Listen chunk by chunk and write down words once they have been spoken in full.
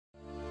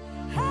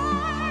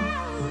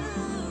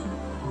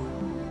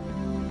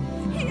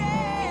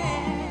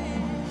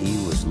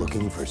was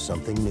looking for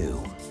something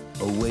new,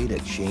 a way to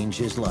change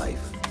his life.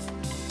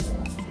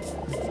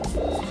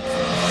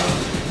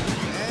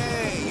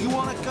 Hey, you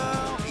wanna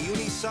go? You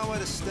need somewhere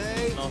to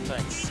stay? No,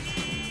 thanks.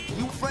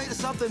 You afraid of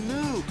something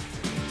new?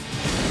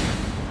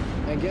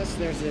 I guess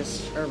there's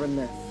this urban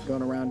myth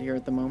going around here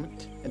at the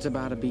moment. It's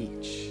about a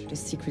beach. A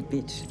secret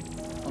beach.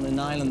 On an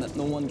island that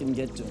no one can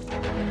get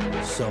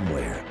to.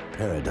 Somewhere,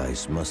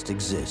 paradise must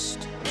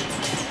exist.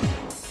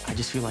 I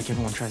just feel like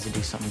everyone tries to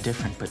do something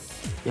different, but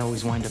they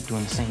always wind up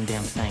doing the same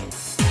damn thing.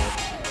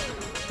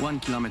 1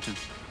 kilometer.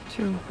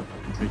 2.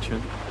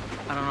 Richard?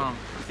 I don't know. I'm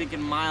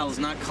thinking miles,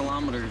 not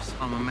kilometers.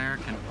 I'm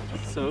American.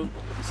 So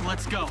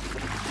let's go.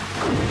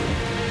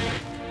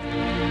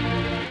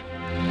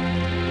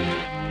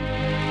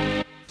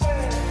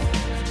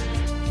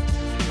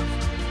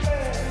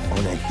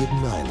 On a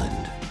hidden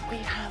island, We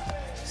have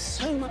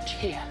so much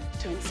here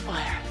to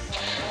inspire us.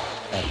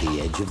 at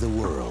the edge of the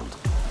world,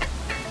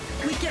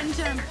 We can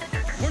jump.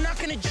 We're not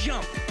gonna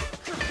jump.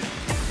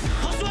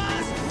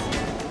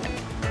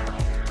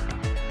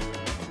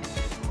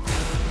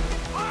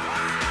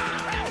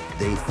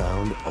 they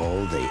found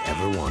all they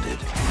ever wanted.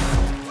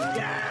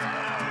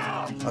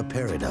 A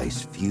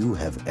paradise few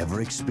have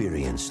ever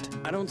experienced.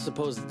 I don't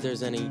suppose that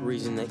there's any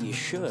reason that you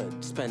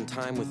should spend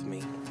time with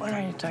me. What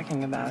are you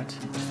talking about?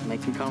 Just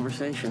making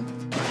conversation.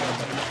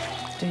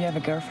 Do you have a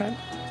girlfriend?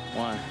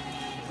 Why?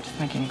 Just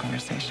making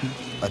conversation.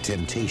 A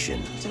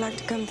temptation Would you like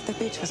to come to the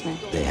beach with me?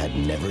 they had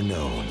never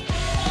known.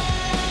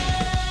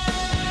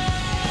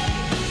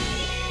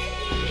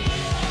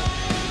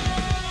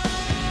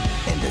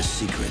 And a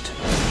secret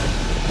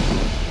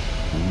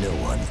no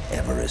one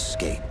ever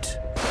escaped.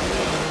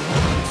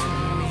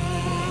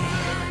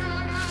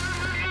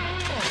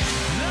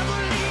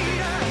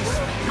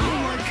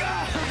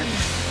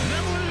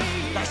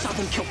 I saw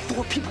them kill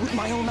 4 people with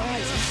my own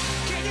eyes.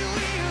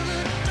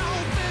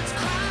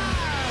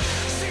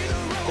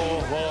 Go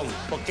home.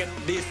 Forget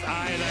this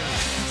island.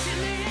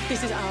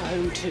 This is our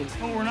home too.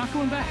 Oh, we're not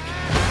going back.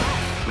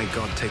 May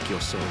God take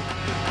your soul.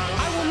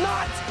 I will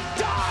not